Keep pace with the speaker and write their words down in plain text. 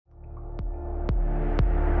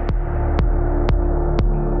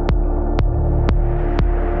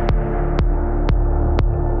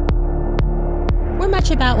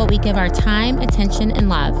we give our time, attention, and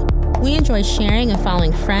love. We enjoy sharing and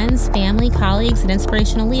following friends, family, colleagues, and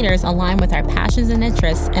inspirational leaders aligned with our passions and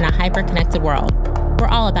interests in a hyper-connected world. We're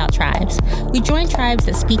all about tribes. We join tribes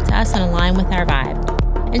that speak to us and align with our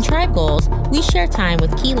vibe. In Tribe Goals, we share time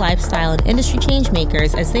with key lifestyle and industry change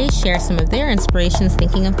makers as they share some of their inspirations,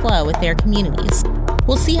 thinking, and flow with their communities.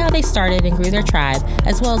 We'll see how they started and grew their tribe,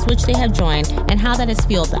 as well as which they have joined and how that has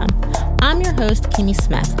fueled them. I'm your host, Kimmy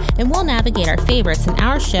Smith, and we'll navigate our favorites in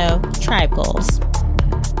our show, Tribe Goals.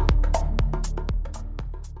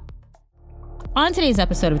 On today's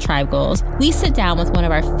episode of Tribe Goals, we sit down with one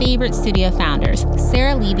of our favorite studio founders,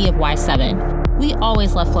 Sarah Levy of Y7. We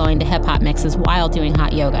always love flowing to hip-hop mixes while doing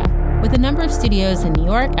hot yoga. With a number of studios in New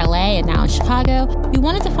York, LA, and now in Chicago, we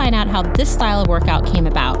wanted to find out how this style of workout came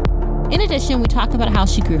about. In addition, we talked about how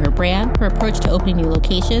she grew her brand, her approach to opening new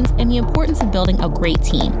locations, and the importance of building a great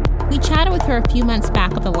team. We chatted with her a few months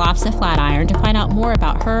back at the Lobs at Flatiron to find out more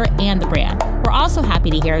about her and the brand. We're also happy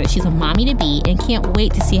to hear that she's a mommy to be and can't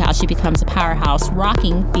wait to see how she becomes a powerhouse,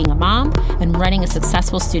 rocking being a mom and running a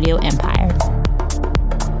successful studio empire.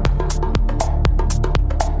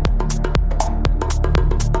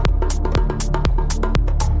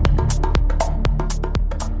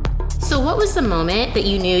 So what was the moment that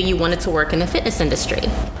you knew you wanted to work in the fitness industry?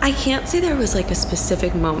 I can't say there was like a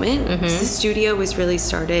specific moment. The studio was really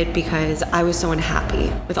started because I was so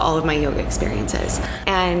unhappy with all of my yoga experiences.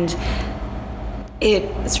 And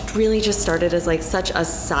it really just started as like such a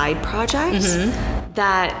side project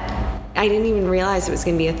that I didn't even realize it was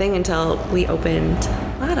going to be a thing until we opened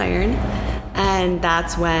Flatiron. And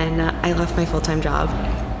that's when I left my full-time job.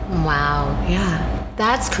 Wow. Yeah.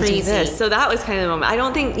 That's crazy. So that was kind of the moment. I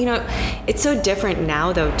don't think, it's so different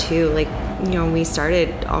now though too. Like, when we started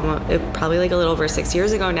probably like a little over 6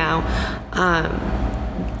 years ago now,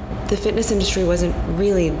 the fitness industry wasn't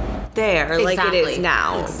really there like it is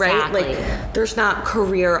now, right? Like there's not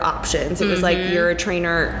career options. It was like you're a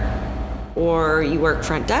trainer or you work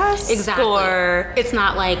front desk. Exactly. Or it's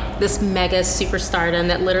not like this mega superstardom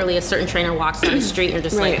that literally a certain trainer walks down the street and you're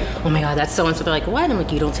just like, oh my God, that's so-and-so. They're like, what? I'm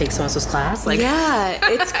like, you don't take so-and-so's class? Like, yeah,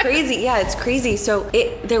 it's crazy. Yeah, it's crazy. So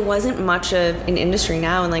there wasn't much of an industry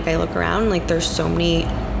now. And like, I look around, like there's so many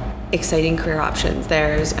exciting career options.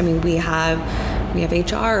 We have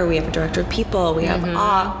HR, we have a director of people, we have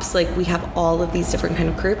ops, like we have all of these different kind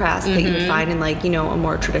of career paths that you would find in like, a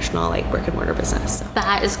more traditional like brick and mortar business. So.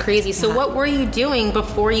 That is crazy. So what were you doing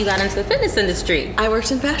before you got into the fitness industry? I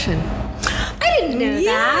worked in fashion. I didn't know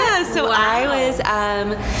that. Yeah, so wow. I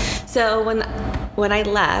was, so when I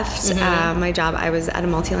left my job, I was at a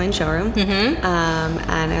multi-line showroom, and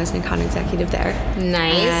I was an account executive there.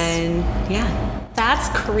 Nice. And yeah. That's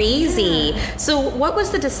crazy. So what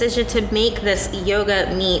was the decision to make this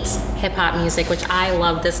yoga meets hip-hop music, which I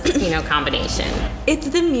love this, combination? It's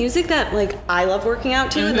the music that, like, I love working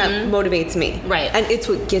out to and that motivates me. Right. And it's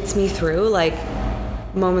what gets me through, like,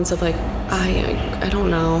 moments of, like, I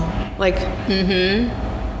don't know. Like,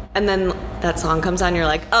 and then that song comes on, you're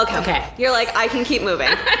like, okay. You're like, I can keep moving.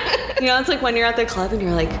 It's like when you're at the club and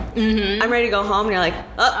you're like, I'm ready to go home, and you're like,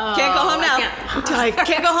 can't go home now.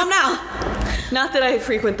 Can't go home now. Not that I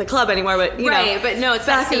frequent the club anymore, but but no, it's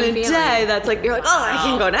back that same in the feeling. Day. That's like you're like, I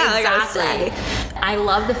can't go now. Exactly. I gotta stay. I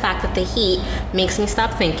love the fact that the heat makes me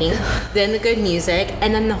stop thinking, then the good music,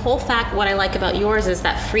 and then the whole fact. What I like about yours is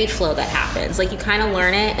that free flow that happens. Like you kind of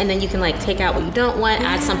learn it, and then you can like take out what you don't want,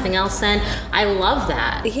 add something else in. I love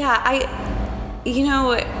that. Yeah,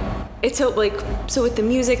 it's so with the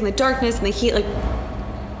music and the darkness and the heat, like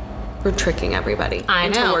we're tricking everybody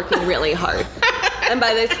into working really hard. And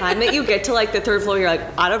by the time that you get to like the third floor, you're like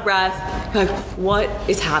out of breath. You're like, what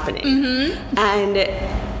is happening? And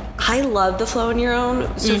I love the flow on your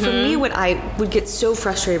own. So for me, what I would get so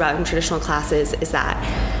frustrated about in traditional classes is that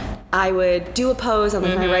I would do a pose on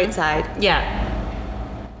like my right side. Yeah.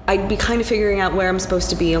 I'd be kind of figuring out where I'm supposed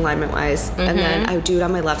to be alignment-wise. And then I would do it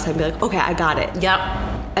on my left side and be like, okay, I got it. Yep.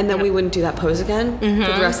 And then we wouldn't do that pose again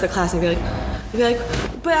for the rest of the class. And I'd be like,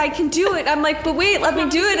 but I can do it. I'm like, but wait, let me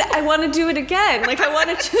do it. I want to do it again. Like, I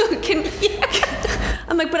want to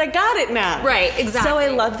I'm like, but I got it now. Right, exactly. So I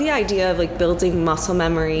love the idea of like building muscle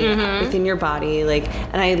memory within your body.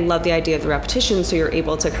 And I love the idea of the repetition, so you're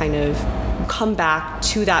able to kind of come back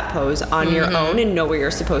to that pose on your own and know where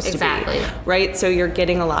you're supposed to be. Right? So you're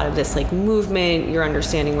getting a lot of this like movement, you're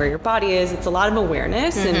understanding where your body is. It's a lot of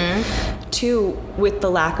awareness. And two, with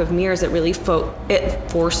the lack of mirrors, it really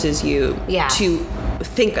it forces you to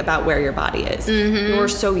think about where your body is. We're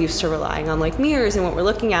so used to relying on like mirrors and what we're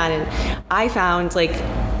looking at, and I found like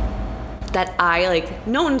that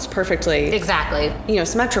no one's perfectly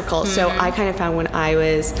symmetrical. So I kind of found when I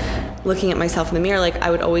was looking at myself in the mirror, like I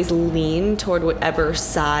would always lean toward whatever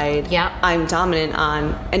side I'm dominant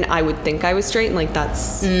on, and I would think I was straight, and like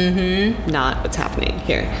that's not what's happening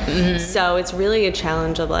here. So it's really a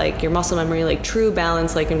challenge of like your muscle memory, like true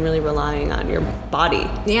balance, like and really relying on your body,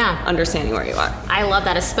 understanding where you are. I love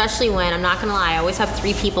that, especially when, I'm not gonna lie, I always have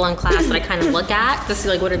 3 people in class that I kind of look at to see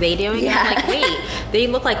like what are they doing. And I'm like, wait, they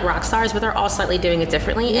look like rock stars, but they're all slightly doing it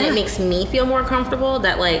differently, and it makes me feel more comfortable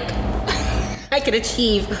that like I could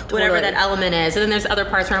achieve whatever that element is. And then there's other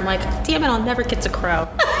parts where I'm like, damn it, I'll never get to crow.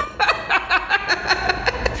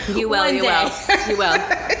 You will.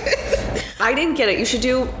 I didn't get it. You should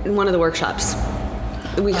do one of the workshops.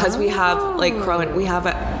 Because we have like crow, and we have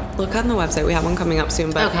look on the website, we have one coming up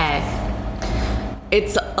soon, but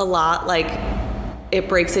it's a lot, like it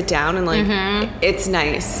breaks it down, and like it's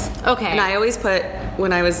nice. And I always put,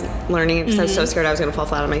 when I was learning, because I was so scared I was going to fall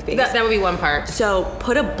flat on my face. That would be one part. So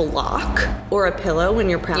put a block or a pillow when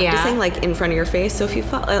you're practicing, like in front of your face. So if you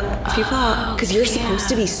fall, because you're supposed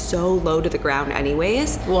to be so low to the ground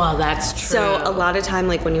anyways. Well, that's true. So a lot of time,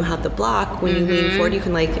 like when you have the block, when you lean forward, you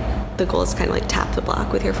can like, the goal is kind of like tap the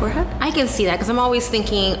block with your forehead. I can see that, because I'm always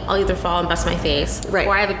thinking I'll either fall and bust my face, or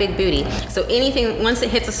I have a big booty. So anything, once it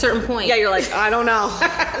hits a certain point. Yeah, you're like, I don't know.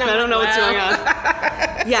 I don't know what's going on.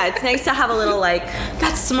 Yeah, it's nice to have a little like,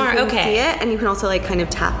 that's smart. You can see it, and you can also like kind of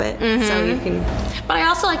tap it, so you can. But I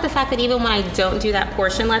also like the fact that even when I don't do that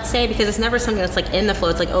portion, let's say, because it's never something that's like in the flow,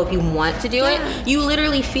 it's like, oh, if you want to do it, you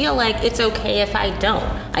literally feel like it's okay if I don't.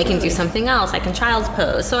 I can do something else. I can child's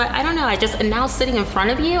pose. So I don't know. And now sitting in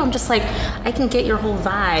front of you, I'm just like, I can get your whole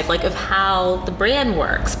vibe, like of how the brand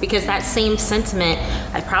works, because that same sentiment,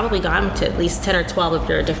 I've probably gone to at least 10 or 12 of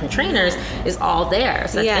your different trainers, is all there.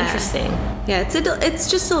 So that's interesting. Yeah, it's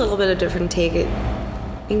just a little bit of different take.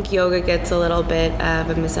 I think yoga gets a little bit of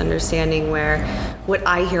a misunderstanding, where what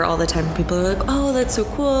I hear all the time from people are like, oh, that's so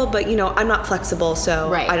cool, but you know, I'm not flexible,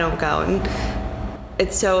 so I don't go. And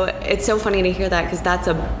it's so funny to hear that, because that's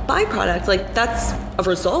a byproduct, like that's a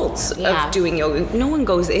result of doing yoga. No one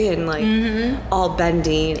goes in like all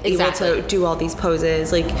bendy, able to do all these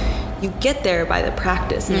poses. Like you get there by the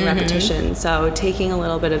practice and the repetition. So taking a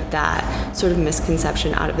little bit of that sort of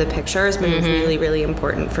misconception out of the picture has been really, really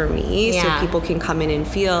important for me. So people can come in and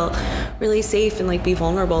feel really safe and like be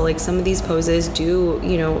vulnerable. Like some of these poses do,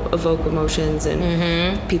 you know, evoke emotions,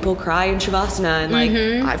 and people cry in Shavasana, and like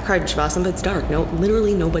I've cried in Shavasana, but it's dark. No,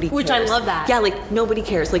 literally nobody cares. Which I love that. Yeah, like nobody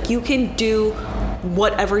cares. Like you can do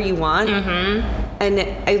whatever you want. And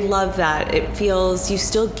I love that. It feels, you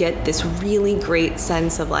still get this really great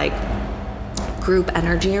sense of like group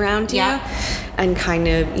energy around you, and kind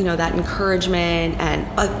of, you know, that encouragement,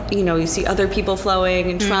 and you know, you see other people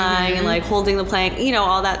flowing and trying and like holding the plank, you know,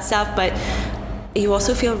 all that stuff, but you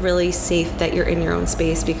also feel really safe that you're in your own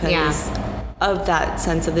space because of that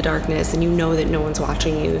sense of the darkness, and you know that no one's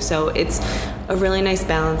watching you. So it's a really nice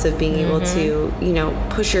balance of being able to, you know,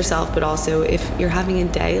 push yourself, but also if you're having a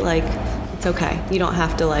day, like it's okay. You don't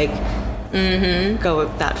have to like go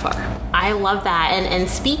that far. I love that. And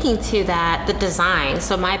speaking to that, the design.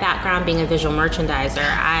 So my background being a visual merchandiser,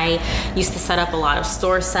 I used to set up a lot of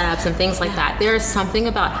store setups and things like that. There is something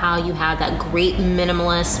about how you have that great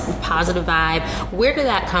minimalist, positive vibe. Where did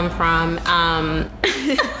that come from?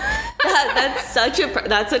 That's such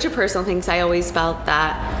a personal thing, because I always felt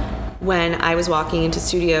that when I was walking into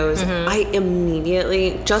studios, I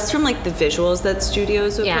immediately, just from like the visuals that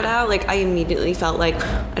studios would put out, like I immediately felt like,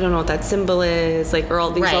 I don't know what that symbol is, like, or all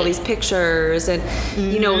these pictures, and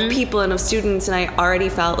you know, of people and of students, and I already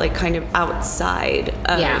felt like kind of outside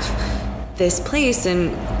of this place.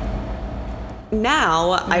 And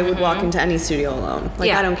now I would walk into any studio alone.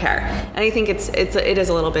 Like I don't care. And I think it is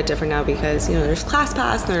a little bit different now, because, you know, there's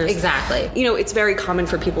ClassPass, and there's you know, it's very common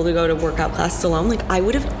for people to go to workout classes alone. Like I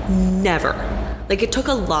would have never, like it took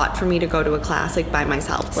a lot for me to go to a class like by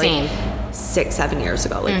myself. Like 6-7 years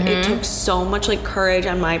ago. Like it took so much like courage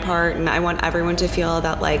on my part, and I want everyone to feel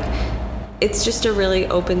that like it's just a really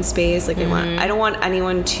open space. Like I don't want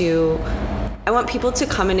anyone to, I want people to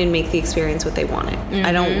come in and make the experience what they want it.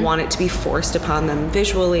 I don't want it to be forced upon them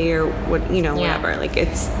visually or what, you know, whatever. Like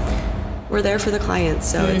we're there for the clients,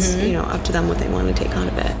 so it's, you know, up to them what they want to take on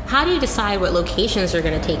of it. How do you decide what locations you're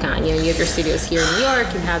going to take on? You know, you have your studios here in New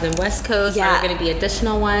York, you have them West Coast. Are there going to be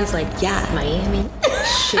additional ones like Miami?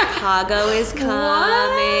 Chicago is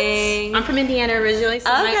coming. I'm from Indiana originally. So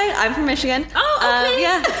I'm from Michigan. Oh,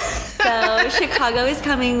 okay. So Chicago is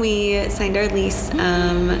coming. We signed our lease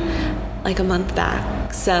like a month back.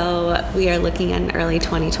 So we are looking at an early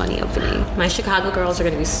 2020 opening. My Chicago girls are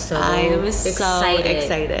going to be so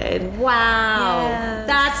excited. Wow. Yes.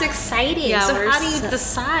 That's exciting. Yeah, so how do you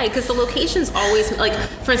decide? Because the location's always, like,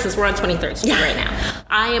 for instance, we're on 23rd Street right now.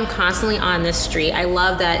 I am constantly on this street. I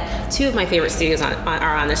love that 2 of my favorite studios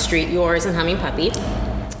are on this street, yours and Humming Puppy.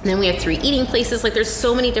 And then we have 3 eating places. Like, there's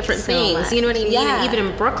so many different things. Much. You know what I mean? Yeah. Even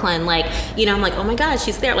in Brooklyn, like, you know, I'm like, oh my God,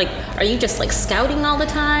 she's there. Like, are you just like scouting all the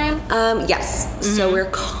time? Yes. Mm-hmm. So we're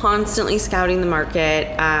constantly scouting the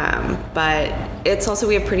market. But it's also,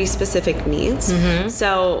 we have pretty specific needs. Mm-hmm.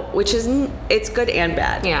 So, which is, it's good and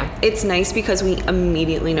bad. Yeah. It's nice because we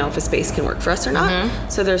immediately know if a space can work for us or not. Mm-hmm.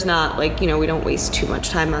 So there's not like, you know, we don't waste too much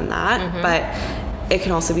time on that. Mm-hmm. But it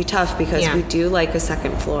can also be tough because we do like a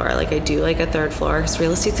second floor. Like I do like a third floor because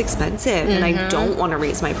real estate's expensive, and I don't want to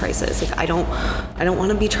raise my prices. Like I don't want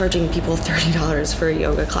to be charging people $30 for a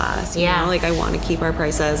yoga class. You know? Like I want to keep our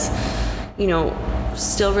prices, you know,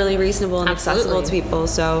 still really reasonable and accessible to people.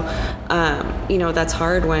 So, you know, that's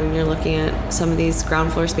hard when you're looking at some of these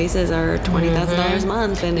ground floor spaces are $20,000 a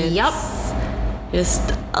month, and it's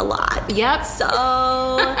just a lot. Yep. So,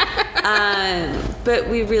 but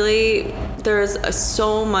we really, there's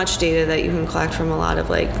so much data that you can collect from a lot of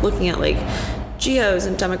like looking at like geos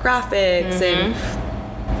and demographics and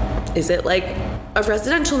is it like a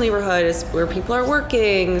residential neighborhood is where people are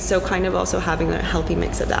working, so kind of also having a healthy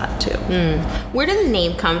mix of that too. Where did the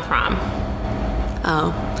name come from?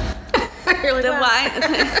 You're like, why?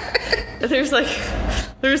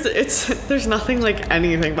 There's nothing like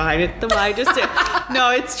anything behind it. The Y just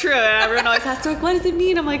no, it's true. And everyone always asks, like, what does it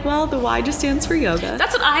mean? I'm like, well, the Y just stands for yoga.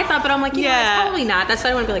 That's what I thought, but I'm like, you know, it's probably not. That's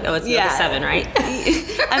why I want to be like, oh, it's yoga 7, right?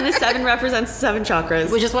 And the 7 represents 7 chakras,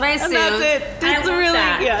 which is what I assumed. And that's it. It's really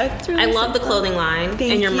it's really I love the clothing line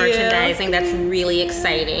and your merchandising. That's really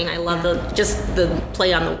exciting. I love the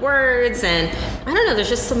play on the words, and I don't know. There's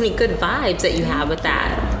just so many good vibes that you have with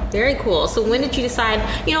that. Very cool. So when did you decide,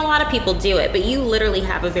 you know, a lot of people do it, but you literally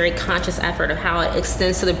have a very conscious effort of how it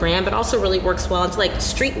extends to the brand, but also really works well into like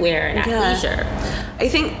streetwear and athleisure. I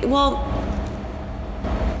think, well,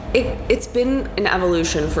 it's been an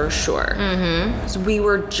evolution for sure. So we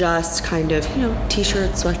were just kind of, you know,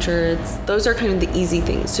 t-shirts, sweatshirts. Those are kind of the easy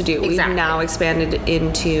things to do. We've now expanded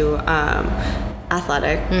into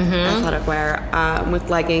athletic wear with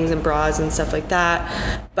leggings and bras and stuff like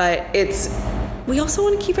that. But we also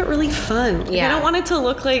want to keep it really fun. I don't want it to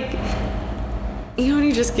look like, you know,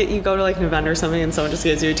 you go to like an event or something and someone just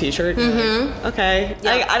gives you a t-shirt and you're like, okay.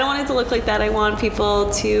 I don't want it to look like that. I want people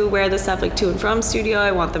to wear this stuff like to and from studio.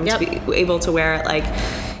 I want them to be able to wear it like,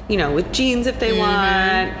 you know, with jeans if they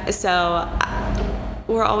want. So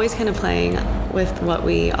we're always kind of playing with what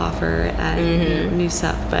we offer and you know, new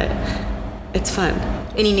stuff, but it's fun.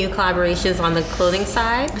 Any new collaborations on the clothing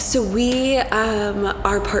side? So we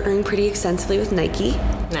are partnering pretty extensively with Nike.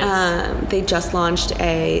 Nice. They just launched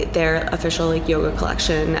their official like yoga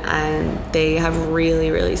collection, and they have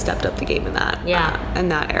really, really stepped up the game in that in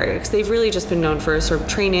that area, because they've really just been known for sort of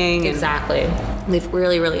training. Exactly. And they've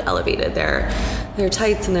really, really elevated their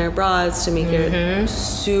tights and their bras to make it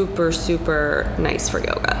super, super nice for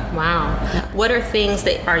yoga. Wow. Yeah. What are things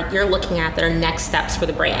that you're looking at that are next steps for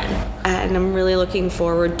the brand? And I'm really looking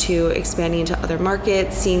forward to expanding into other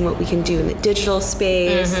markets, seeing what we can do in the digital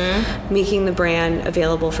space, making the brand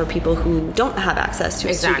available for people who don't have access to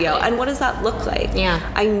a studio. And what does that look like? Yeah.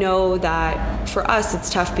 I know that for us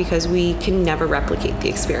it's tough because we can never replicate the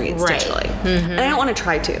experience digitally. And I don't want to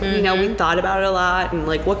try to. You know, we thought about it a lot and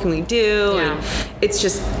like, what can we do? And it's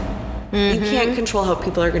just, you can't control how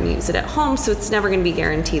people are going to use it at home, so it's never going to be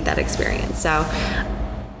guaranteed that experience. So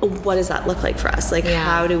what does that look like for us? Like,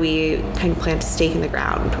 how do we kind of plant a stake in the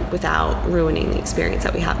ground without ruining the experience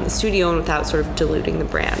that we have in the studio and without sort of diluting the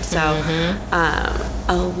brand? So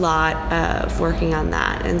a lot of working on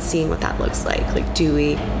that and seeing what that looks like. Like, do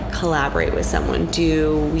we collaborate with someone?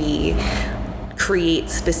 Do we create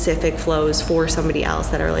specific flows for somebody else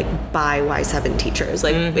that are like by Y7 teachers?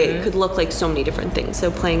 Like it could look like so many different things. So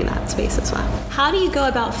playing in that space as well. How do you go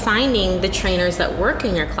about finding the trainers that work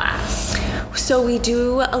in your class? So we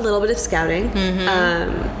do a little bit of scouting,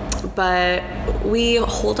 but we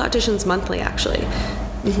hold auditions monthly actually.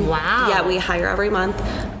 Wow. Yeah, we hire every month.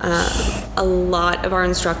 A lot of our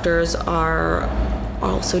instructors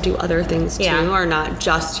also do other things too, are not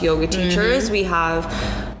just yoga teachers. We have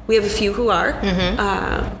We have a few who are,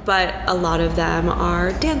 but a lot of them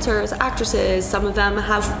are dancers, actresses. Some of them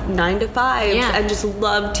have 9 to 5s and just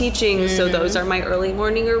love teaching. So those are my early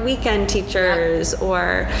morning or weekend teachers.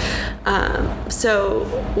 Or so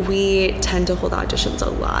we tend to hold auditions a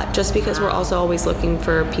lot, just because we're also always looking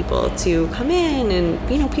for people to come in,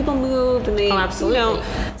 and people move and they, absolutely.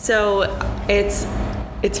 So it's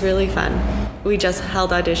really fun. We just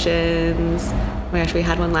held auditions. Oh my gosh, we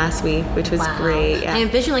had one last week, which was great. Yeah. I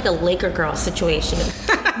envision like a Laker girl situation.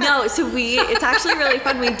 No, so it's actually really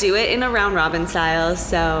fun. We do it in a round robin style.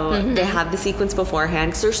 So they have the sequence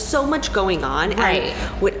beforehand because there's so much going on. Right.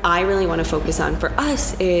 And what I really want to focus on for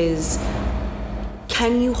us is,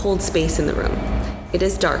 can you hold space in the room? It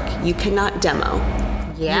is dark. You cannot demo.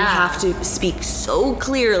 Yeah. You have to speak so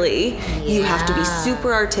clearly. You have to be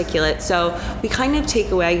super articulate. So we kind of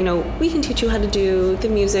take away, we can teach you how to do the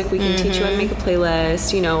music. We can teach you how to make a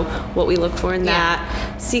playlist, what we look for in that.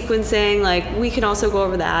 Sequencing, like, we can also go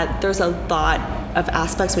over that. There's a lot of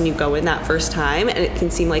aspects when you go in that first time, and it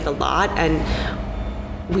can seem like a lot. And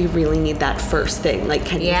we really need that first thing, like,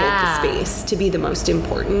 can you hold the space, to be the most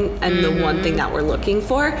important and the one thing that we're looking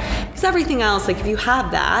for. Because everything else, like, if you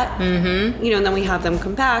have that, and then we have them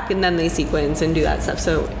come back and then they sequence and do that stuff.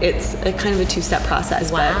 So it's a kind of a 2-step process.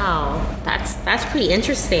 Wow, that's pretty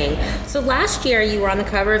interesting. So last year you were on the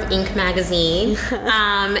cover of Inc. magazine,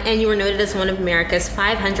 and you were noted as one of America's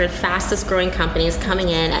 500 fastest growing companies, coming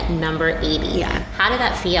in at number 80. Yeah. How did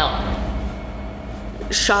that feel?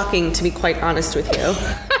 Shocking, to be quite honest with you.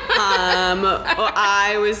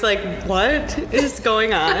 I was like, what is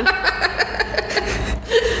going on?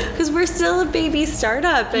 Because we're still a baby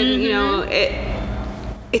startup, and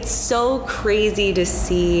it's so crazy to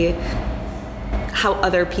see how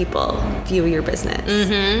other people view your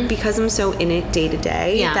business. Because I'm so in it day to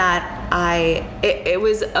day, that it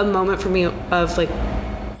was a moment for me of like,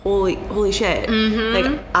 holy shit.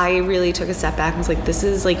 Like, I really took a step back and was like, this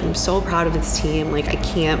is like, I'm so proud of this team. Like, I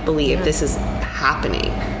can't believe this is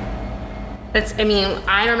happening.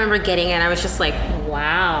 I remember getting it, I was just like,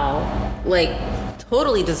 wow, like,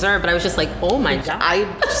 totally deserved, but I was just like, oh my God.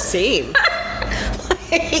 Same.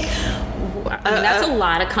 That's a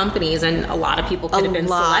lot of companies, and a lot of people could have been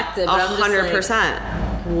selected.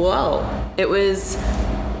 100%. Whoa. It was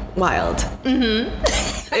wild.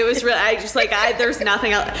 It was really, there's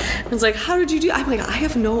nothing else. I was like, how did you do? I'm like, I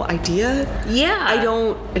have no idea. Yeah. I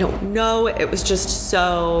don't know. It was just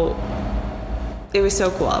it was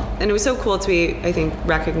so cool. And it was so cool to be, I think,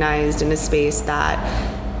 recognized in a space that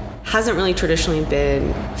hasn't really traditionally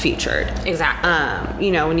been featured. Exactly.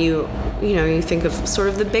 When you think of sort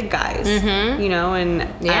of the big guys, and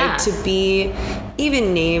to be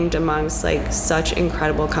even named amongst like such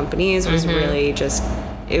incredible companies was really just,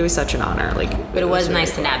 it was such an honor. Like, but it was really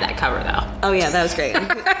nice to nab that cover, though. Oh yeah, that was great.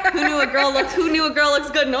 Who knew a girl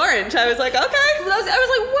looks good in orange? I was like, okay. I was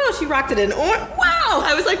like, whoa, she rocked it in orange. Wow.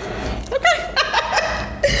 I was like, okay.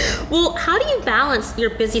 Well, how do you balance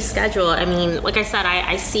your busy schedule? I mean, like I said,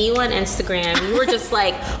 I see you on Instagram. You were just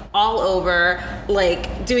like all over,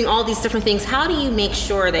 like doing all these different things. How do you make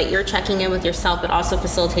sure that you're checking in with yourself, but also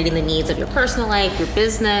facilitating the needs of your personal life, your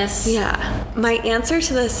business? Yeah. My answer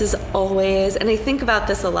to this is always, and I think about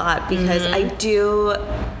this a lot because I do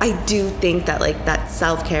think that like that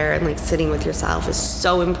self-care and like sitting with yourself is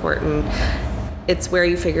so important. It's where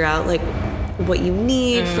you figure out like what you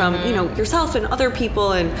need from yourself and other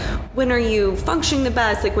people, and when are you functioning the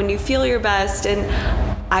best, like when you feel your best. And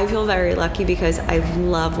I feel very lucky because I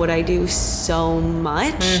love what I do so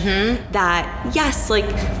much that yes, like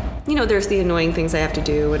there's the annoying things I have to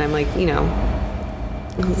do, and I'm like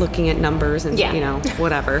looking at numbers and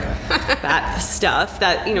whatever that stuff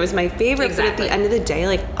that is my favorite. Exactly. But at the end of the day,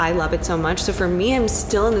 like I love it so much. So for me, I'm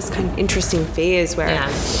still in this kind of interesting phase where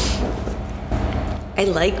I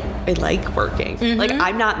like working. Like,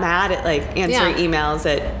 I'm not mad at like answering emails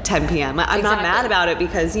at 10 p.m. I'm not mad about it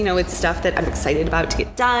because, it's stuff that I'm excited about to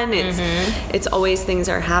get done. It's always things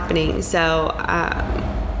are happening. So,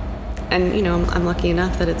 and I'm lucky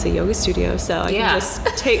enough that it's a yoga studio, so I can just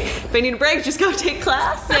if I need a break, just go take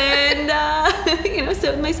class and,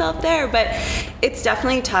 sit with myself there. But it's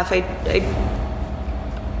definitely tough.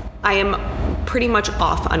 I am pretty much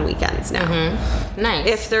off on weekends now. Nice.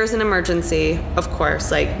 If there's an emergency, of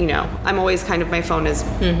course, like, I'm always kind of, my phone is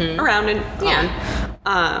around and on.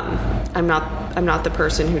 I'm not the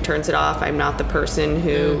person who turns it off. I'm not the person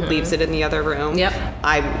who leaves it in the other room. Yep.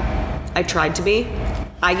 I tried to be.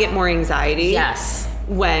 I get more anxiety. Yes.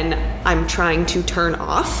 When I'm trying to turn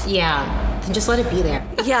off. Yeah. Then just let it be there.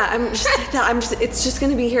 Yeah, I'm just like that. It's just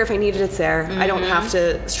going to be here. If I need it, it's there. I don't have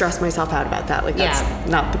to stress myself out about that. Like, that's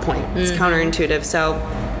not the point. It's counterintuitive. So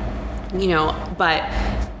but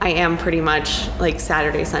I am pretty much like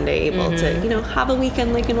Saturday, Sunday able to, have a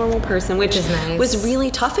weekend like a normal person, which is nice. Was really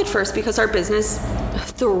tough at first because our business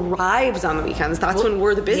thrives on the weekends. That's when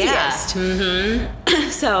we're the busiest. Yeah.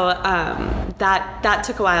 So that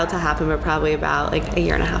took a while to happen, but probably about like a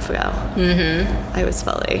year and a half ago, I was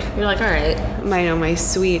fully. You're like, all right. My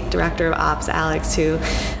sweet director of ops, Alex, who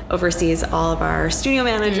oversees all of our studio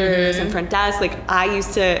managers and front desk. Like I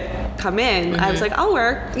used to come in, I was like, I'll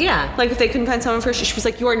work. Yeah. Like if they couldn't find someone for, she was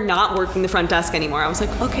like, you are not working the front desk anymore. I was like,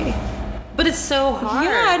 okay. But it's so hard.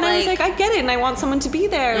 Yeah, and I was like, I get it, and I want someone to be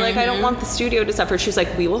there. Like, I don't want the studio to suffer. She was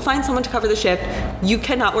like, we will find someone to cover the shift. You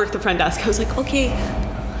cannot work the front desk. I was like, okay,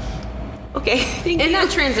 thank you. And that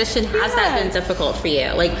transition, has that been difficult for you?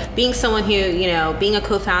 Like, being someone who, being a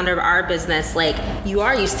co-founder of our business, like, you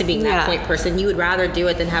are used to being that point person. You would rather do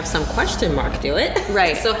it than have some question mark do it.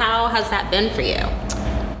 Right. So how has that been for you?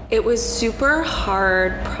 It was super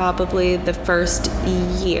hard probably the first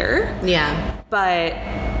year. Yeah. But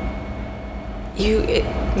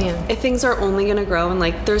things are only going to grow, and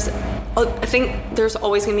like I think there's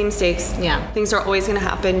always going to be mistakes. Yeah. Things are always going to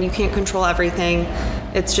happen. You can't control everything.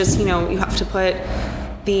 It's just, you have to put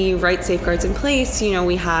the right safeguards in place.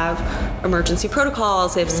 We have emergency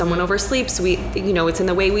protocols. If someone oversleeps, it's in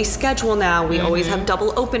the way we schedule now. We always have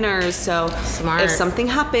double openers. So Smart. If something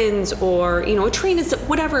happens or, a train is,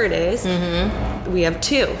 whatever it is, we have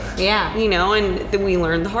two. Yeah. And we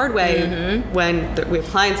learned the hard way when we have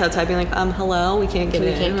clients outside being like, hello, we can't get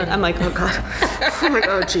in. I'm like, oh God. I'm like,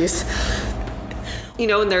 oh geez.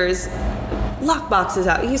 And there's lock boxes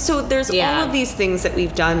out. So there's all of these things that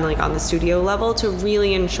we've done like on the studio level to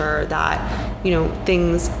really ensure that,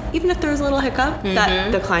 things, even if there's a little hiccup,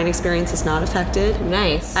 that the client experience is not affected.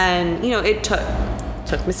 Nice. And, it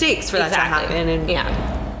took mistakes for that to happen.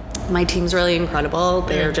 And my team's really incredible.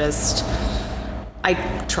 They're just, I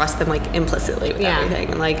trust them like implicitly with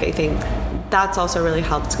everything. And like, I think that's also really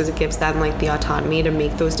helps because it gives them like the autonomy to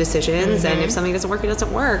make those decisions. And if something doesn't work, it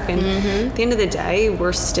doesn't work. And at the end of the day,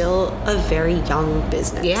 we're still a very young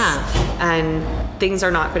business. Yeah. And things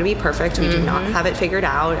are not going to be perfect. We do not have it figured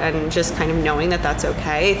out. And just kind of knowing that that's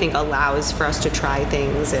okay, I think allows for us to try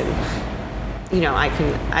things. And, I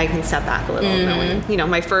can step back a little knowing,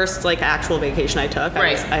 my first like actual vacation I took,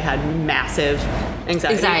 I had massive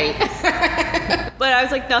anxiety. But I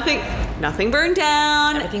was like, nothing burned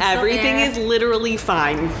down. Everything is literally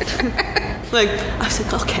fine. Like, I was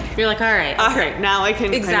like, okay. You're like, all right, now I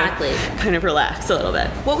can kind of relax a little bit.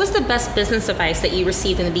 What was the best business advice that you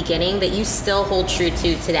received in the beginning that you still hold true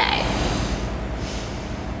to today?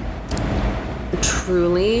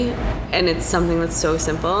 Truly, and it's something that's so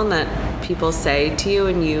simple and that people say to you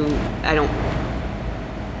and you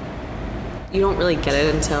don't really get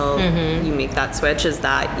it until you make that switch, is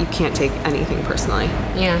that you can't take anything personally.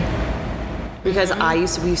 Yeah. Because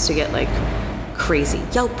we used to get like crazy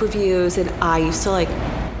Yelp reviews, and I used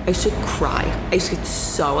to cry. I used to get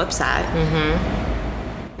so upset.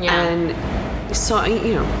 Yeah. And so,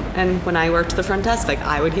 and when I worked the front desk, like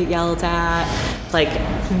I would get yelled at, like,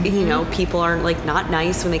 people aren't like not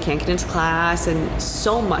nice when they can't get into class. And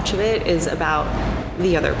so much of it is about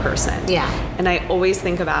the other person. Yeah. And I always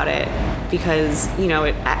think about it because,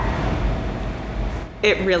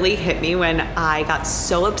 it really hit me when I got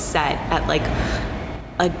so upset at like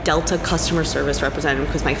a Delta customer service representative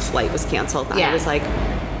because my flight was canceled. Yeah. I was like,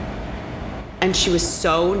 and she was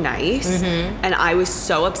so nice, and I was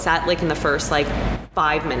so upset like in the first like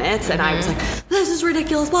 5 minutes, and I was like, this is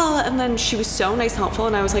ridiculous, blah. And then she was so nice and helpful,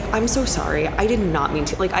 and I was like, I'm so sorry, I did not mean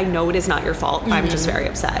to, like, I know it is not your fault, I'm just very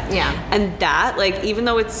upset. Yeah. And that, like, even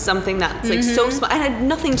though it's something that's like so small, and had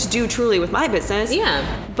nothing to do truly with my business,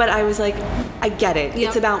 but I was like, I get it.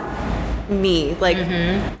 It's about me. Like,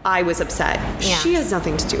 I was upset. Yeah. She has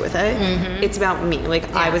nothing to do with it. It's about me. Like,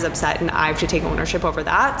 I was upset, and I have to take ownership over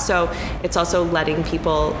that. So it's also letting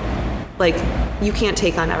people, like, you can't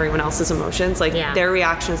take on everyone else's emotions. Like, their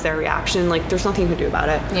reaction is their reaction. Like, there's nothing you can do about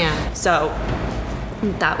it. Yeah. So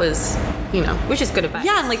that was, which is good advice.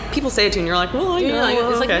 Yeah, and like people say it to you, and you're like, well, I know. Like,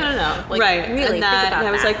 it's like, no. Like, right. Really, and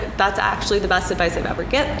I was like, that's actually the best advice I've ever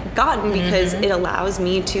gotten, because it allows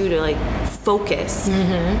me to like focus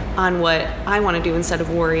on what I want to do instead of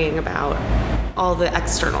worrying about all the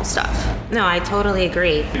external stuff. No, I totally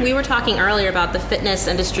agree. We were talking earlier about the fitness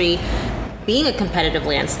industry being a competitive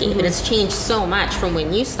landscape, and it's changed so much from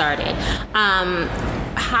when you started.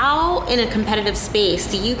 How, in a competitive space,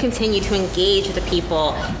 do you continue to engage with the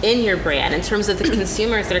people in your brand in terms of the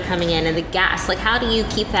consumers that are coming in and the guests? Like, how do you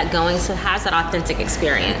keep that going so it has that authentic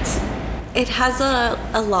experience? It has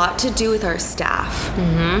a lot to do with our staff,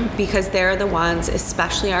 because they're the ones,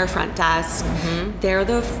 especially our front desk, they're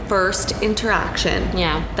the first interaction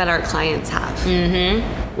that our clients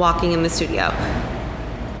have walking in the studio.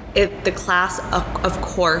 The class, of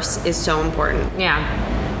course, is so important. Yeah.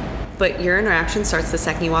 But your interaction starts the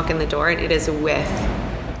second you walk in the door, and it is with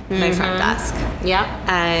my front desk. Yep.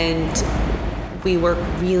 And we work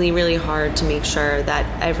really, really hard to make sure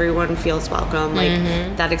that everyone feels welcome.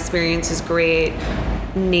 Like, that experience is great.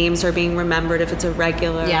 Names are being remembered if it's a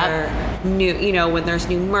regular. New, you know, when there's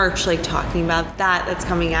new merch, like talking about that's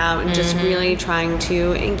coming out, and just really trying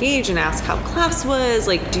to engage and ask how class was.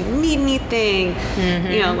 Like, do you need anything?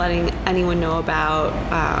 You know, letting anyone know about,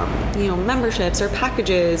 you know, memberships or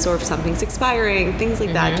packages, or if something's expiring, things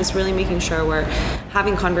like that. Just really making sure we're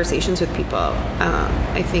having conversations with people.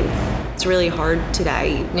 I think it's really hard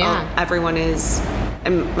today. Everyone is,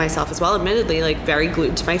 and myself as well, admittedly, like very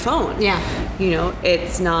glued to my phone. You know,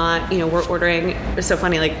 it's not, you know, we're ordering, it's so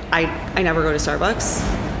funny, like I never go to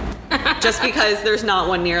Starbucks just because there's not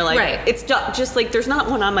one near, like, it's just like, there's not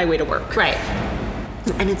one on my way to work.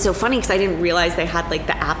 And it's so funny because I didn't realize they had like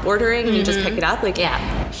the app ordering and you just pick it up. Like,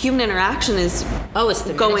 human interaction is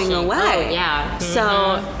it's going away. So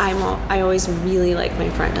I always really like my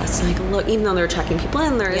front desk to like look, even though they're checking people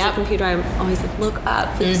in, there is a computer, I'm always like, look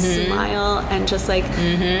up, like, smile, and just like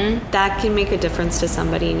that can make a difference to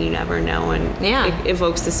somebody, and you never know, and it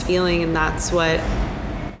evokes this feeling, and that's what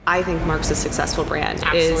I think marks a successful brand.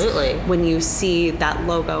 Absolutely. Is when you see that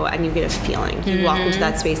logo and you get a feeling. You walk into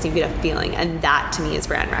that space and you get a feeling, and that to me is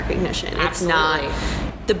brand recognition. Absolutely.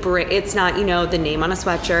 It's not, you know, the name on a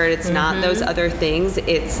sweatshirt. It's not those other things.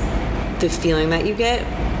 It's the feeling that you get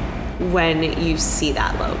when you see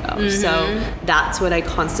that logo. So that's what I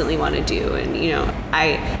constantly want to do. And, you know,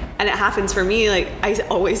 and it happens for me, like, I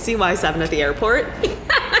always see Y7 at the airport.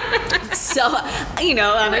 So, you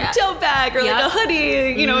know, on a tote bag or like a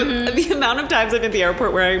hoodie, you know, the amount of times I'm at the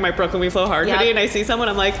airport wearing my Brooklyn We Flow hard hoodie, and I see someone,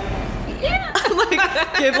 I'm like, I'm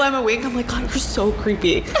like, give them a wink. I'm like, God, you're so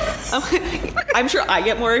creepy. I'm sure I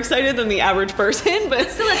get more excited than the average person, but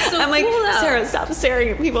still, that's so I'm like, cool, though. Sarah, stop staring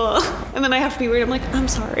at people. And then I have to be weird. I'm like, I'm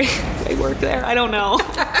sorry. I work there. I don't know.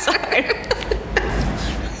 Sorry.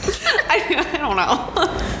 I don't know.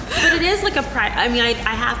 But it is like a pride. I mean, I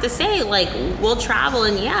have to say, like, we'll travel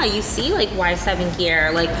and you see like Y7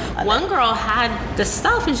 gear. Like, one girl had the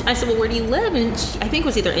stuff, and I said, well, where do you live? And I think it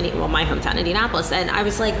was either my hometown, Indianapolis. And I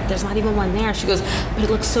was like, there's not even one there. She goes, but it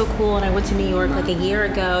looks so cool. And I went to New York like a year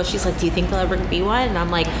ago. She's like, do you think there'll ever be one? And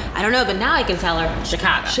I'm like, I don't know, but now I can tell her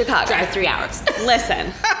Chicago. Drive 3 hours.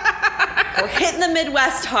 Listen. We're hitting the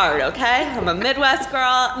Midwest hard, okay? I'm a Midwest girl.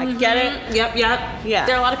 I get it. Yep. Yeah.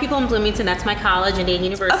 There are a lot of people in Bloomington. That's my college, Indiana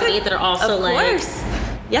University, that are also of course.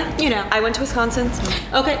 Yeah. You know. I went to Wisconsin.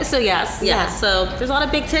 So. Okay, so yes. Yeah. So there's a lot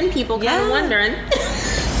of Big Ten people kind of wondering.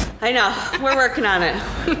 I know. We're working on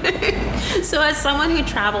it. So as someone who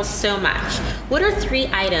travels so much, what are 3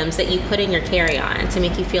 items that you put in your carry-on to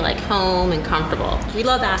make you feel like home and comfortable? We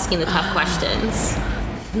love asking the tough questions.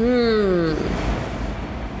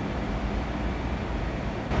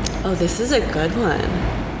 Oh, this is a good one.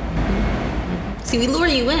 See, we lure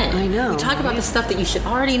you in. I know. We talk about the stuff that you should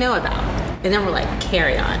already know about. And then we're like,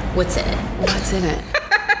 carry on. What's in it? What's in it?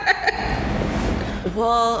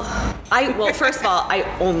 Well, first of all,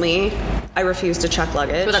 I refuse to check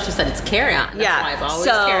luggage. But that's what I said, it's carry on. That's why it's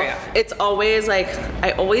always carry on. It's always like,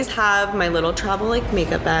 I always have my little travel like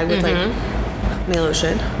makeup bag with like my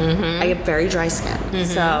lotion. I have very dry skin.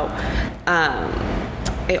 So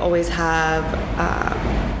I always have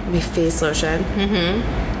my face lotion.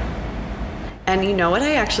 And you know what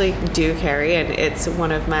I actually do carry, and it's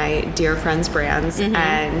one of my dear friend's brands,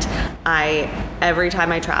 and every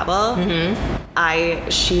time I travel,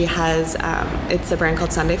 she has, it's a brand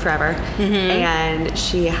called Sunday Forever, and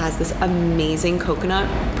she has this amazing coconut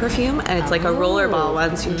perfume, and it's like a rollerball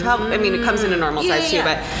one, so you travel, I mean, it comes in a normal size too,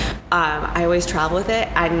 but I always travel with it,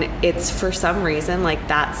 and it's, for some reason, like,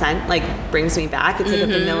 that scent, like, brings me back. It's like a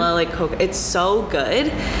vanilla, like, coconut. It's so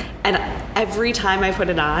good, and every time I put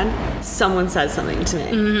it on, someone says something to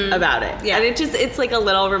me about it. And it's like a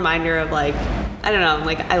little reminder of, like, I don't know,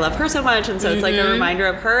 like, I love her so much, and so it's like a reminder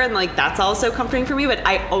of her, and like, that's also comforting for me, but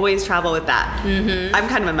I always travel with that. I'm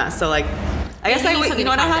kind of a mess, so like, I guess you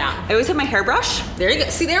know what I have? I always have my hairbrush. There you go.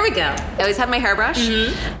 See, there we go. I always have my hairbrush.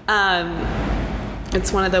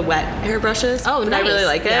 It's one of the wet hairbrushes. Oh, but nice. I really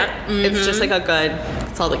like it. It's just like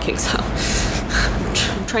it's all the kinks out.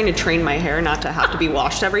 I'm trying to train my hair not to have to be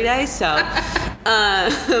washed every day, so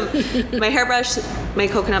my hairbrush, my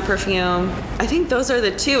coconut perfume. I think those are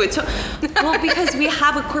the two. Well, because we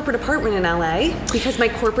have a corporate apartment in LA, because my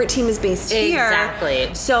corporate team is based here.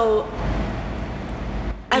 Exactly. So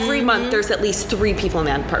every month there's at least 3 people in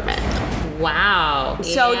that apartment. Wow.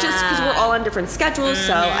 So just because we're all on different schedules,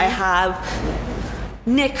 so I have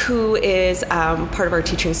Nick, who is part of our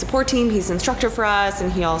teaching support team. He's an instructor for us,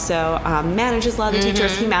 and he also manages a lot of the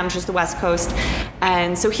teachers. He manages the West Coast.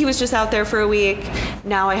 And so he was just out there for a week.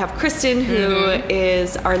 Now I have Kristen, who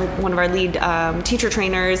is one of our lead teacher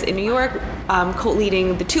trainers in New York,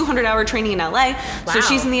 co-leading the 200-hour training in LA. Wow. So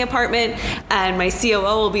she's in the apartment, and my COO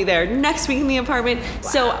will be there next week in the apartment. Wow.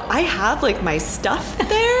 So I have like my stuff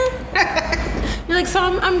there. You're like, so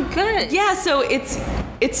I'm good. Yeah, so it's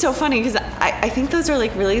so funny because I think those are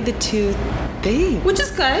like really the 2 things. Which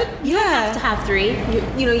is good. You don't have to have 3.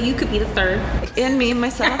 You know, you could be the 3rd. And me and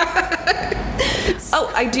myself.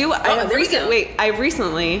 I do. I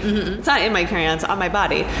recently, it's not in my carry-on, it's on my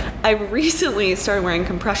body. I recently started wearing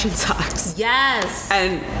compression socks. Yes.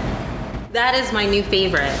 And that is my new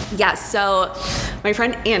favorite. Yeah, so my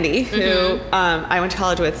friend Andy, who I went to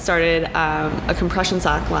college with, started a compression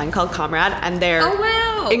sock line called Comrade, and they're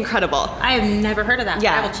incredible. I have never heard of that.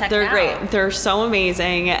 Yeah, I will check they're it out. Great. They're so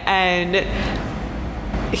amazing, and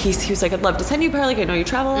he was like, I'd love to send you a pair. Like, I know you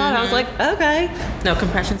travel a lot. I was like, okay. No,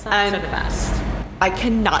 compression socks are the best. I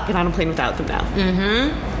cannot get on a plane without them now.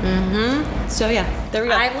 So yeah, there we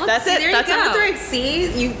go. That's it. That's number 3.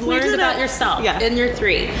 See, you learned about yourself in your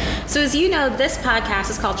 3. So as you know, this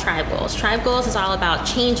podcast is called Tribe Goals. Tribe Goals is all about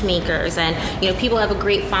change makers, and people have a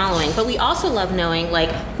great following. But we also love knowing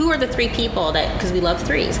who are the 3 people because we love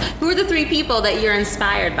 3s. Who are the 3 people that you're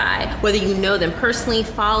inspired by? Whether you know them personally,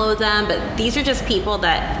 follow them, but these are just people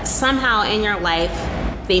that somehow in your life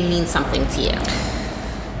they mean something to you.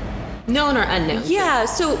 Known or unknown? Yeah,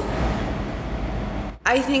 so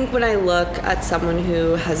I think when I look at someone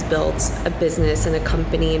who has built a business and a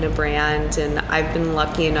company and a brand, and I've been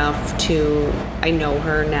lucky enough I know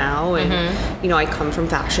her now, and I come from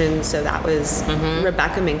fashion, so that was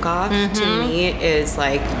Rebecca Minkoff. To me is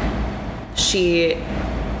she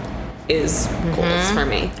is goals for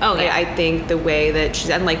me. Oh yeah. I think the way that she's,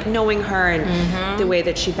 and knowing her and the way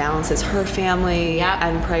that she balances her family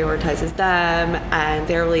and prioritizes them and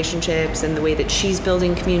their relationships, and the way that she's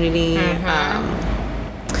building community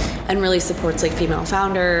and really supports female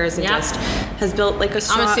founders, and just has built a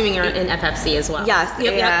strong... I'm assuming you're in FFC as well. Yes, I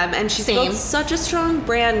am. And she's built such a strong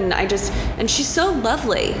brand, and she's so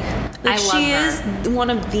lovely. I love she her. is one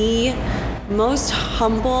of the most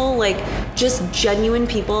humble, just genuine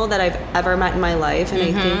people that I've ever met in my life, and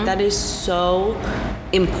I think that is so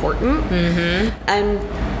important. And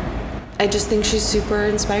I just think she's super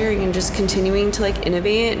inspiring, and just continuing to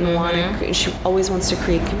innovate and she always wants to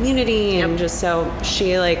create community, and just so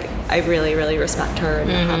she I really, really respect her,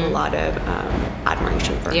 and have a lot of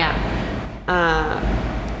admiration for her.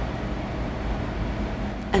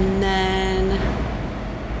 And then,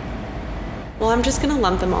 well, I'm just gonna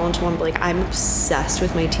lump them all into one, but I'm obsessed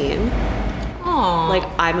with my team.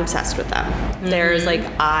 Aww. I'm obsessed with them. There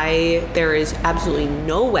is absolutely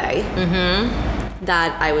no way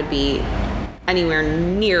that I would be anywhere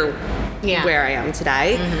near where I am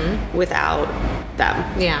today without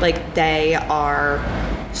them. Yeah. They are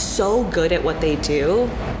so good at what they do,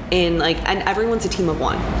 and everyone's a team of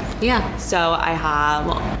one. Yeah. So I have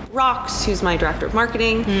Rox, who's my director of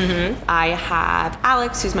marketing. I have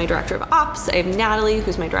Alex, who's my director of ops. I have Natalie,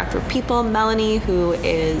 who's my director of people. Melanie, who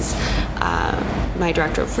is my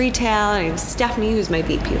director of retail. And I have Stephanie, who's my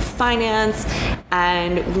VP of finance.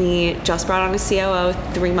 And we just brought on a COO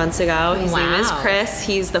 3 months ago. His name is Chris.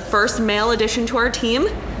 He's the first male addition to our team.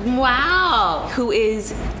 Wow. Who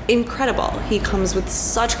is incredible. He comes with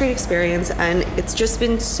such great experience, and it's just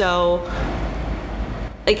been so...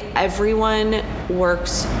 everyone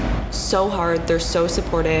works so hard. They're so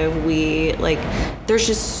supportive. There's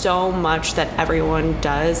just so much that everyone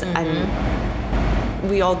does, and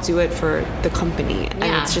we all do it for the company. And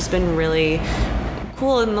it's just been really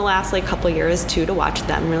cool in the last couple of years too, to watch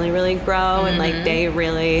them really, really grow, and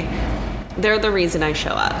they're the reason I show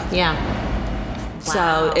up. Yeah. Wow.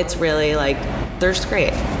 So it's really they're just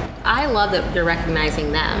great. I love that you're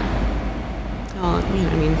recognizing them. Oh,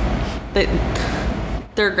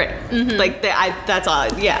 they're great. That's all.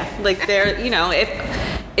 Yeah. They're, if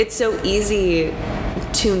it's so easy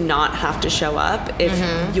to not have to show up if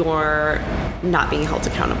you're not being held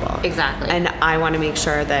accountable. Exactly. And I want to make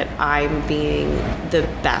sure that I'm being the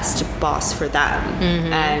best boss for them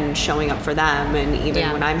and showing up for them. And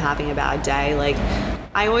even when I'm having a bad day,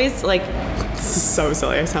 I always this is so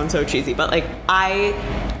silly. I sound so cheesy, but I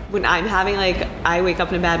when I'm having like, I wake up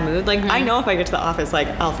in a bad mood, like I know if I get to the office, like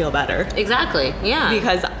I'll feel better. Exactly. Yeah.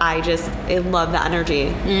 Because I love the energy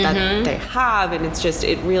that they have, and it's just,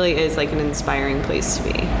 it really is like an inspiring place to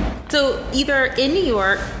be. So either in New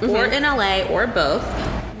York or in LA or both,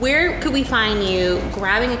 where could we find you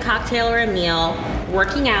grabbing a cocktail or a meal,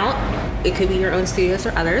 working out? It could be your own studios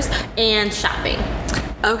or others, and shopping.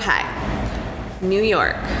 Okay. New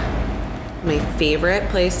York. My favorite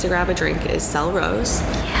place to grab a drink is Cell Rose.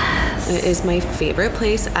 Yes. It is my favorite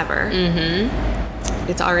place ever.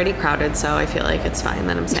 It's already crowded, so I feel like it's fine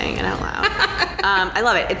that I'm saying it out loud. I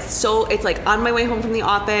love it. It's like on my way home from the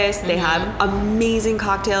office. They have amazing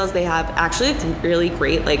cocktails. They have actually really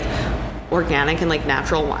great like organic and like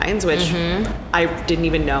natural wines, which I didn't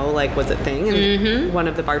even know like was a thing. And one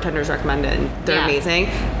of the bartenders recommended it, and they're amazing.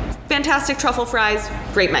 Fantastic truffle fries,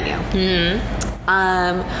 great menu.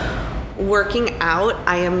 Working out,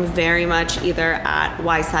 I am very much either at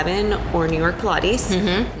Y7 or New York Pilates.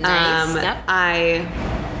 Nice. Yep.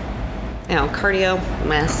 Cardio,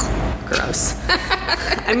 gross.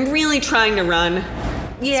 I'm really trying to run.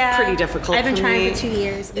 Yeah. It's pretty difficult. I've been for trying me. for 2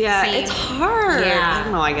 years. Yeah, it's hard. Yeah. I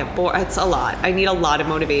don't know. I get bored. It's a lot. I need a lot of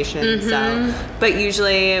motivation. So, but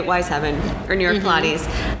usually Y7 or New York Pilates.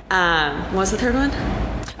 What was the third one?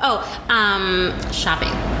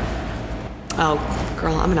 Shopping. Oh,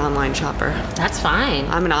 girl, I'm an online shopper. That's fine.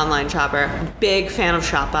 I'm an online shopper. Big fan of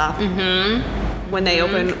Shoppa. When they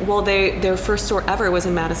opened, their first store ever was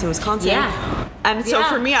in Madison, Wisconsin. Yeah. And so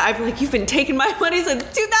for me, I've like, you've been taking my money since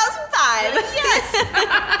 2005. Yes.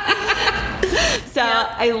 So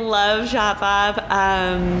I love Shoppa.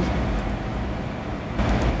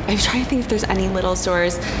 I'm trying to think if there's any little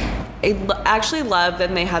stores. I actually love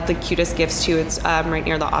that they have the cutest gifts too. It's right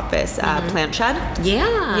near the office, Plant Shed.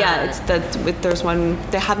 Yeah. Yeah, there's one.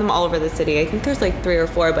 They have them all over the city. I think there's like 3 or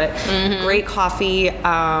 4, but great coffee,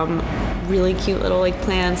 really cute little like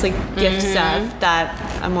plants, like gift stuff that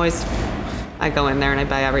I go in there and I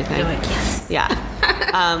buy everything. You're like, yes. Yeah.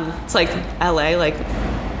 It's like LA. Like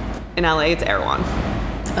in LA, it's Erewhon.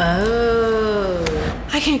 Oh.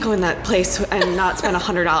 I can't go in that place and not spend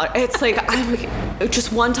 $100. It's like,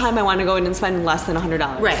 just one time I want to go in and spend less than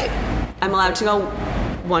 $100. Right. I'm allowed to go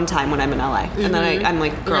one time when I'm in LA. And then I'm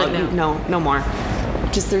like, girl, like, no more.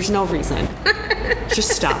 Just, there's no reason. Just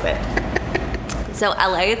stop it. So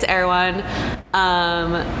LA, it's Erewhon.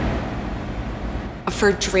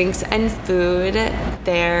 For drinks and food,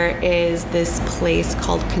 there is this place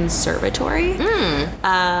called Conservatory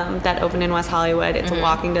that opened in West Hollywood. It's a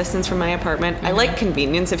walking distance from my apartment. I like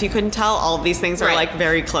convenience. If you couldn't tell, all of these things are like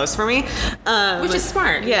very close for me. Which is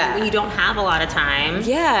smart. Yeah. When you don't have a lot of time.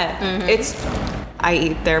 Yeah. I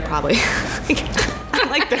eat there probably. I'm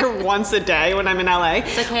like there once a day when I'm in LA.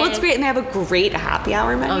 It's okay. Well, it's great, and they have a great happy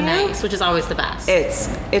hour menu. Oh, nice, which is always the best.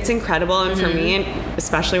 It's incredible, and for me, and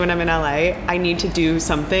especially when I'm in LA, I need to do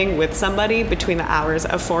something with somebody between the hours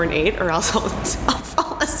of 4 and 8, or else I'll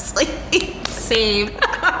fall asleep. Same.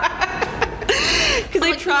 Because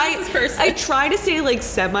I try to stay like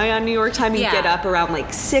semi on New York time and get up around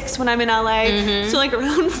like 6 when I'm in LA. So like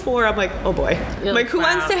around 4, I'm like, oh boy. You're like, who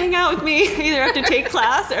wants to hang out with me? I either have to take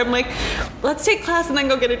class, or I'm like, let's take class and then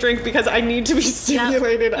go get a drink because I need to be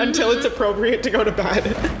stimulated until it's appropriate to go to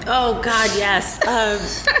bed. Oh God, yes.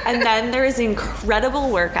 And then there is an incredible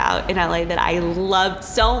workout in LA that I love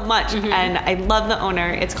so much, and I love the owner.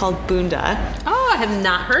 It's called Bunda. Oh, I have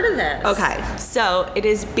not heard of this. Okay, so it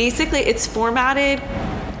is basically, it's formatted,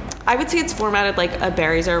 I would say it's formatted like a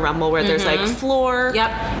Barry's or a Rumble, where there's like floor,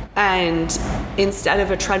 and instead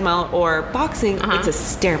of a treadmill or boxing, it's a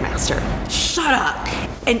Stairmaster. Shut up.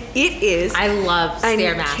 And it is. I love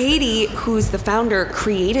Stairmaster. And Katie, who's the founder,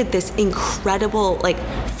 created this incredible like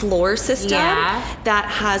floor system that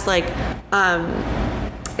has like,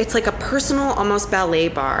 it's like a personal, almost ballet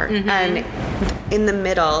bar, and in the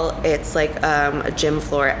middle it's like a gym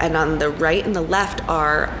floor, and on the right and the left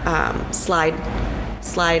are slide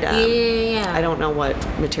I don't know what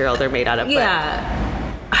material they're made out of, but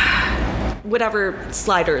whatever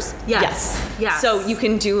sliders. Yes. So you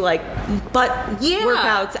can do like butt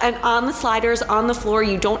workouts, and on the sliders on the floor,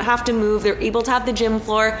 you don't have to move. They're able to have the gym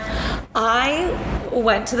floor. I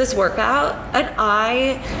went to this workout and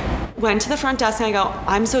I went to the front desk and I go,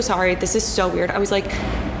 I'm so sorry, this is so weird. I was like,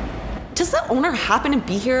 does the owner happen to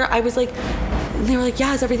be here? I was like, and they were like,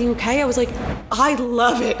 yeah, is everything okay? I was like, I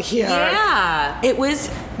love it here. Yeah. It was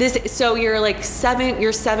this, so you're like 7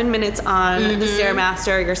 minutes on the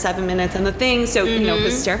Stairmaster, you're 7 minutes on the thing. So, you know, the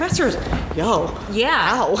Stairmaster is, Wow.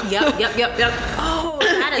 Yep. Oh,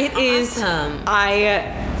 that is awesome.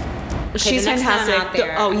 She's fantastic. Out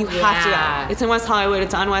there. You have to go. It's in West Hollywood.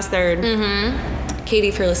 It's on West 3rd. Katie,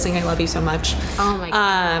 if you're listening, I love you so much. Oh my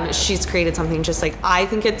God. She's created something just like, I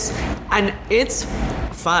think it's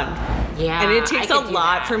fun. Yeah. And it takes a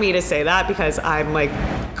lot for me to say that because I'm like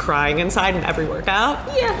crying inside in every workout.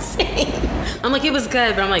 Yes. I'm like, it was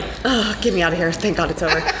good, but I'm like, oh, get me out of here. Thank God it's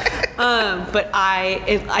over. But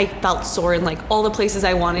I felt sore in like all the places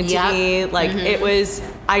I wanted to be. Like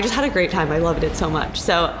I just had a great time. I loved it so much.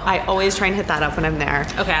 So I always try and hit that up when I'm there.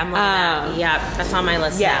 Okay, I'm loving that. Yeah, that's on my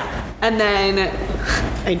list now. And then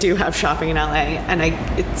I do have shopping in LA, and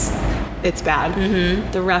it's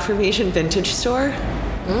bad. The Reformation Vintage Store.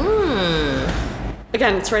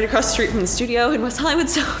 Again, it's right across the street from the studio in West Hollywood,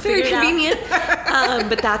 so very convenient.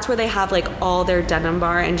 But that's where they have like all their denim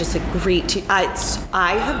bar and just like great.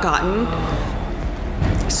 I have gotten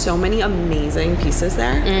so many amazing pieces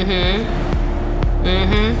there.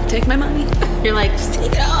 Take my money. You're like, just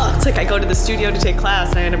take it all. It's like I go to the studio to take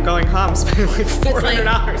class and I end up going home spending like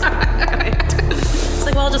 $400. It's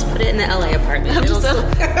like, well, I'll just put it in the LA apartment. They'll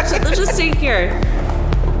just stay here.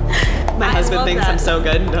 My husband thinks I'm so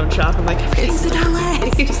good and don't shop. I'm like, everything's in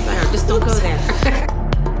LA. Just don't go there.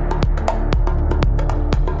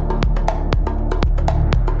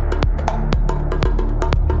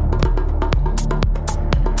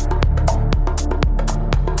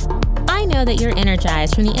 I know that you're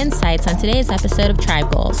energized from the insights on today's episode of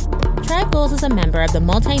Tribe Goals. Tribe Goals is a member of the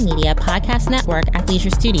Multimedia Podcast Network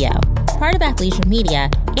Athleisure Studio, part of Athleisure Media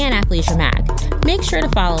and Athleisure Mag. Make sure to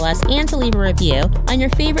follow us and to leave a review on your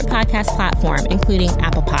favorite podcast platform, including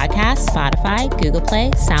Apple Podcasts, Spotify, Google Play,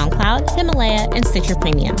 SoundCloud, Himalaya, and Stitcher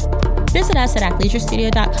Premium. Visit us at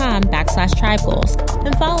athleisurestudio.com/Tribe Goals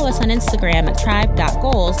and follow us on Instagram at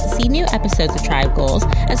tribe.goals to see new episodes of Tribe Goals,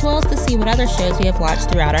 as well as to see what other shows we have launched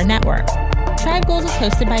throughout our network. Tribe Goals is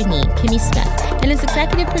hosted by me, Kimmy Smith, and is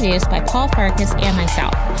executive produced by Paul Farkas and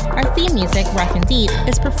myself. Our theme music, Rough and Deep,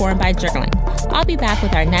 is performed by Jurgling. I'll be back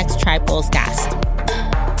with our next Tribe Goals guest.